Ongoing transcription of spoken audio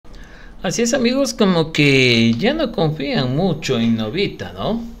Así es, amigos, como que ya no confían mucho en Novita,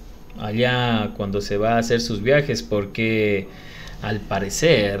 ¿no? Allá cuando se va a hacer sus viajes, porque al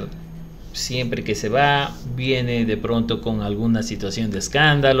parecer siempre que se va viene de pronto con alguna situación de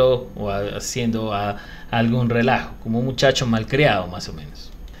escándalo o haciendo algún relajo, como un muchacho malcriado más o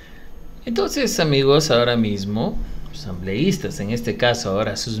menos. Entonces, amigos, ahora mismo, asambleístas, en este caso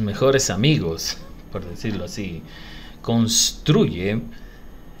ahora sus mejores amigos, por decirlo así, construye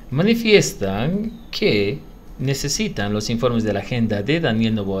manifiestan que necesitan los informes de la agenda de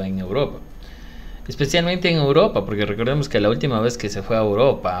Daniel Noboa en Europa. Especialmente en Europa, porque recordemos que la última vez que se fue a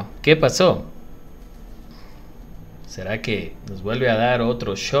Europa, ¿qué pasó? ¿Será que nos vuelve a dar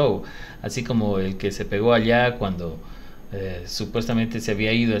otro show? Así como el que se pegó allá cuando supuestamente se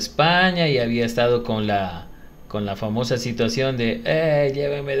había ido a España y había estado con la famosa situación de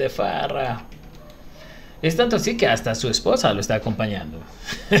llévenme de farra. Es tanto así que hasta su esposa lo está acompañando.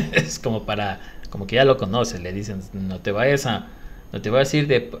 Es como que ya lo conoce, le dicen, no te vayas a ir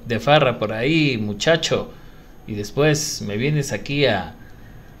de farra por ahí, muchacho, y después me vienes aquí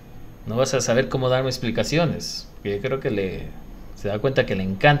no vas a saber cómo darme explicaciones. Yo creo que se da cuenta que le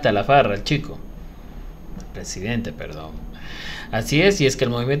encanta la farra al chico, al presidente, perdón. Así es, y es que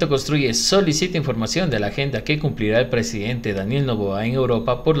el movimiento Construye solicita información de la agenda que cumplirá el presidente Daniel Noboa en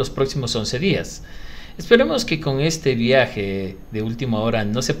Europa por los próximos 11 días. Esperemos que con este viaje de última hora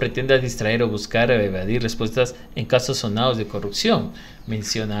no se pretenda distraer o buscar evadir respuestas en casos sonados de corrupción,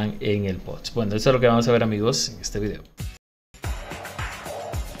 mencionan en el post. Bueno, eso es lo que vamos a ver, amigos, en este video.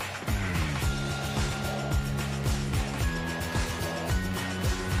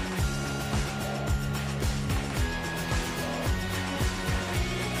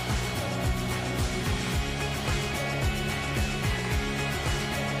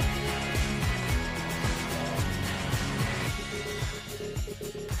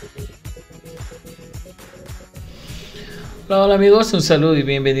 Hola amigos, un saludo y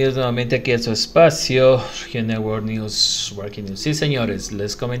bienvenidos nuevamente aquí a su espacio Network News, Working News. Sí, señores,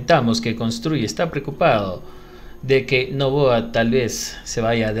 les comentamos que Construye está preocupado de que Noboa tal vez se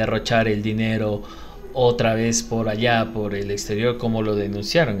vaya a derrochar el dinero otra vez por allá, por el exterior, como lo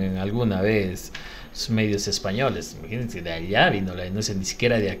denunciaron en alguna vez medios españoles. Imagínense, de allá vino la denuncia, ni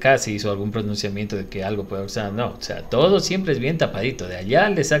siquiera de acá se hizo algún pronunciamiento de que algo puede pasar. No, o sea, todo siempre es bien tapadito. De allá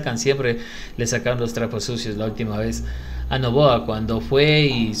le sacan los trapos sucios. La última vez a Noboa cuando fue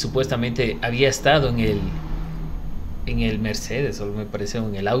y supuestamente había estado en el Mercedes, o me parece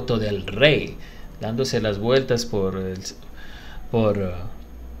en el auto del rey, dándose las vueltas por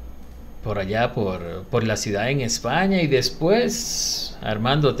por allá por la ciudad en España, y después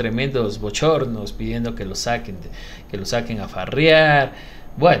armando tremendos bochornos pidiendo que lo saquen a farrear.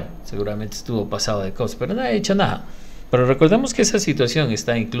 Bueno, seguramente estuvo pasado de cosas, pero no ha hecho nada. Pero recordemos que esa situación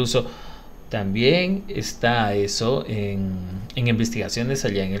está incluso, también está eso en investigaciones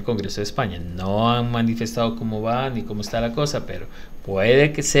allá en el Congreso de España. No han manifestado cómo va ni cómo está la cosa, pero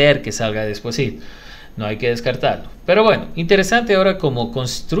puede que ser que salga después. Sí, no hay que descartarlo. Pero bueno, interesante ahora cómo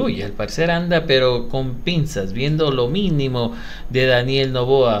Construye. Al parecer anda pero con pinzas, viendo lo mínimo de Daniel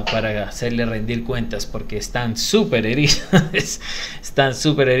Noboa para hacerle rendir cuentas, porque están súper heridos. Están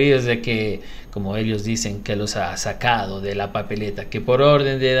súper heridos de que, como ellos dicen, que los ha sacado de la papeleta, que por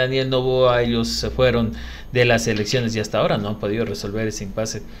orden de Daniel Noboa ellos se fueron de las elecciones y hasta ahora no han podido resolver ese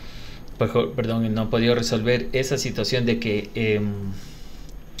impasse. Perdón, no han podido resolver esa situación de que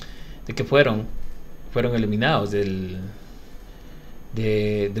fueron eliminados del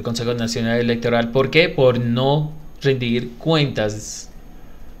Consejo Nacional Electoral. ¿Por qué? Por no rendir cuentas,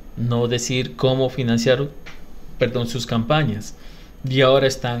 no decir cómo financiar, perdón, sus campañas. Y ahora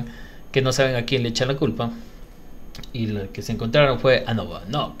están que no saben a quién le echan la culpa. Y lo que se encontraron fue a Noboa.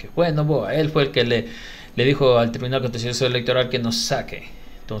 No, que fue Noboa. Él fue el que le dijo al Tribunal Contencioso Electoral que nos saque.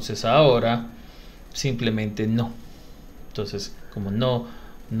 Entonces ahora simplemente no. Entonces, como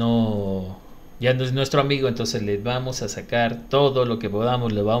ya no es nuestro amigo, entonces le vamos a sacar todo lo que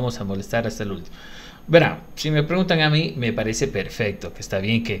podamos, le vamos a molestar hasta el último. Verán, si me preguntan a mí, me parece perfecto, que está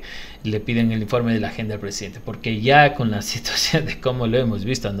bien que le piden el informe de la agenda al presidente, porque ya con la situación de cómo lo hemos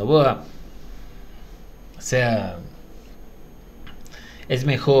visto a Noboa, o sea, es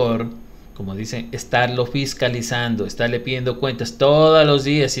mejor, como dicen, estarlo fiscalizando, estarle pidiendo cuentas todos los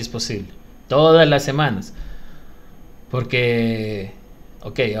días si es posible, todas las semanas, porque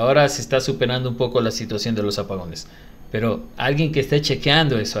ok, ahora se está superando un poco la situación de los apagones, Pero alguien que esté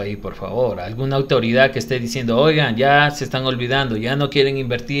chequeando eso ahí, por favor, alguna autoridad que esté diciendo, oigan, ya se están olvidando, ya no quieren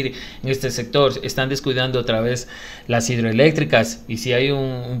invertir en este sector, están descuidando otra vez las hidroeléctricas, y si hay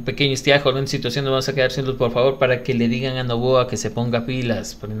un pequeño estiaje o una situación nos vamos a quedar sin luz, por favor, para que le digan a Noboa que se ponga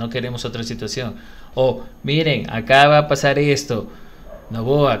pilas, porque no queremos otra situación. O miren, acá va a pasar esto,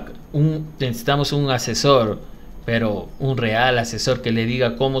 Noboa, necesitamos un asesor, pero un real asesor que le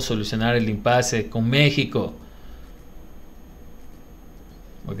diga cómo solucionar el impasse con México.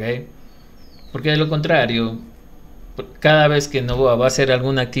 ¿Ok? Porque de lo contrario, cada vez que Noboa va a hacer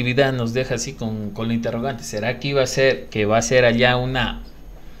alguna actividad nos deja así con la interrogante. ¿Será que va a ser allá una...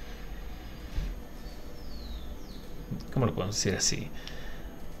 ¿Cómo lo podemos decir así?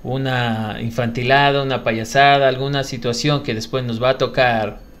 Una infantilada, una payasada, alguna situación que después nos va a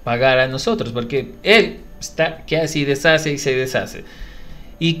tocar pagar a nosotros, porque él está que así deshace y se deshace.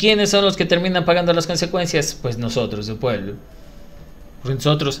 ¿Y quiénes son los que terminan pagando las consecuencias? Pues nosotros, el pueblo.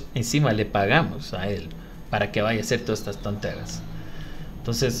 Nosotros encima le pagamos a él para que vaya a hacer todas estas tonteras.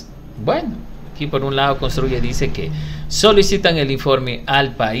 Entonces, bueno, aquí por un lado construye, dice que solicitan el informe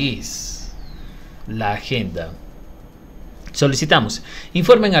al país, la agenda. Solicitamos,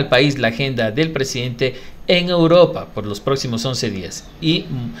 informen al país la agenda del presidente en Europa por los próximos 11 días y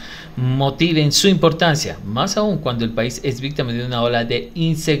motiven su importancia, más aún cuando el país es víctima de una ola de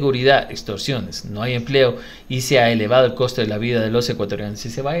inseguridad, extorsiones, no hay empleo y se ha elevado el costo de la vida de los ecuatorianos y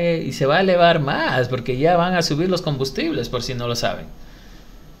se va a elevar más porque ya van a subir los combustibles, por si no lo saben.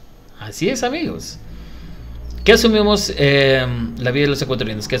 Así es, amigos. ¿Qué asumimos la vida de los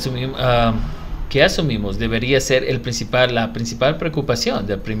ecuatorianos? ¿Qué asumimos debería ser la principal preocupación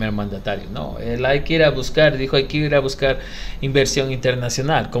del primer mandatario? No, él hay que ir a buscar, dijo, hay que ir a buscar inversión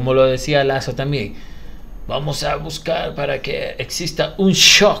internacional, como lo decía Lazo también. Vamos a buscar para que exista un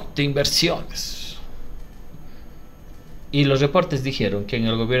shock de inversiones. Y los reportes dijeron que en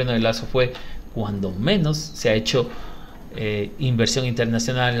el gobierno de Lazo fue cuando menos se ha hecho inversión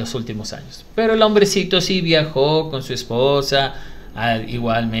internacional en los últimos años. Pero el hombrecito sí viajó con su esposa.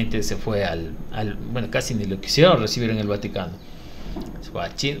 Igualmente se fue bueno, casi ni lo quisieron recibir en el Vaticano. Se fue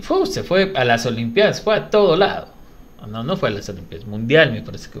a China, se fue a las Olimpiadas, fue a todo lado. No fue a las Olimpiadas, Mundial me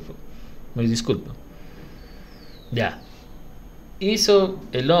parece que fue. Me disculpo. Ya. Hizo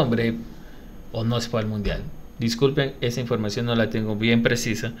el hombre, o no se fue al Mundial. Disculpen, esa información no la tengo bien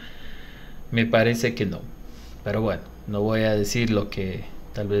precisa. Me parece que no. Pero bueno, no voy a decir lo que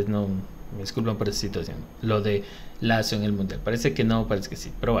tal vez no. Me disculpan por esa situación. Lo de Lazo en el Mundial. Parece que no, parece que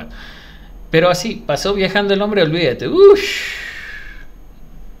sí. Pero bueno. Pero así, pasó viajando el hombre, olvídate.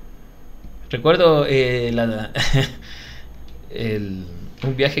 Recuerdo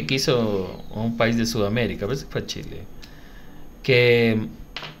un viaje que hizo a un país de Sudamérica, a veces fue a Chile,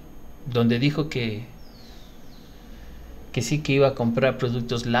 donde dijo que sí que iba a comprar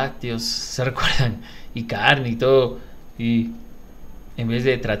productos lácteos, ¿se recuerdan? Y carne y todo. Y en vez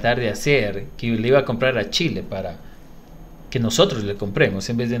de tratar de hacer que le iba a comprar a Chile para que nosotros le compremos,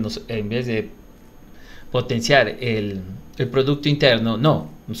 en vez de potenciar el producto interno, no,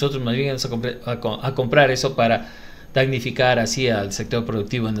 nosotros más bien vamos a comprar eso para damnificar así al sector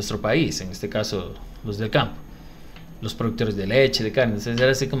productivo en nuestro país, en este caso los del campo, los productores de leche, de carne. Entonces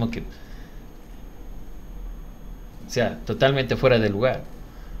era así como que, o sea, totalmente fuera de lugar.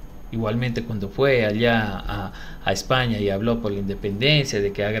 Igualmente cuando fue allá a España y habló por la independencia,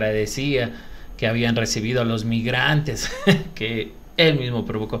 de que agradecía que habían recibido a los migrantes que él mismo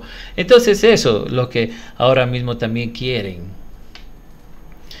provocó. Entonces eso, lo que ahora mismo también quieren.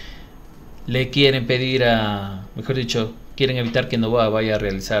 Le quieren pedir mejor dicho, quieren evitar que Noboa vaya a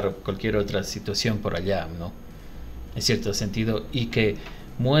realizar cualquier otra situación por allá, ¿no? En cierto sentido, y que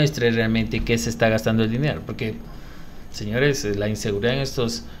muestre realmente qué se está gastando el dinero. Porque, señores, la inseguridad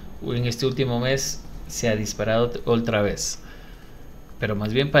en este último mes se ha disparado otra vez, pero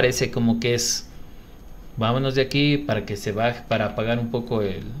más bien parece como que es vámonos de aquí para que se baje, para apagar un poco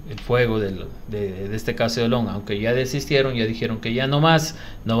el fuego de este caso de Olón, aunque ya desistieron, ya dijeron que ya no más,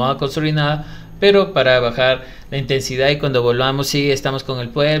 no van a construir nada, pero para bajar la intensidad y cuando volvamos, sí, estamos con el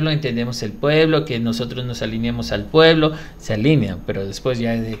pueblo, entendemos el pueblo, que nosotros nos alineemos al pueblo, se alinean, pero después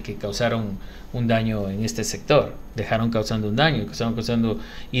ya de que causaron un daño en este sector, dejaron causando un daño,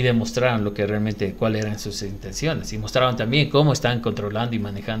 y demostraron lo que realmente, cuáles eran sus intenciones, y mostraron también cómo están controlando y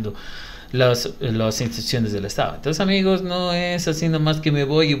manejando las instituciones del Estado. Entonces, amigos, no es así nomás que me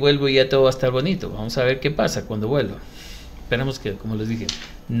voy y vuelvo y ya todo va a estar bonito. Vamos a ver qué pasa cuando vuelva. Esperemos que, como les dije,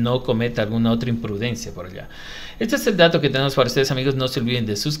 no cometa alguna otra imprudencia por allá. Este es el dato que tenemos para ustedes, amigos. No se olviden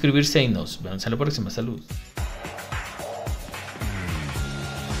de suscribirse y nos vemos en la próxima. Salud.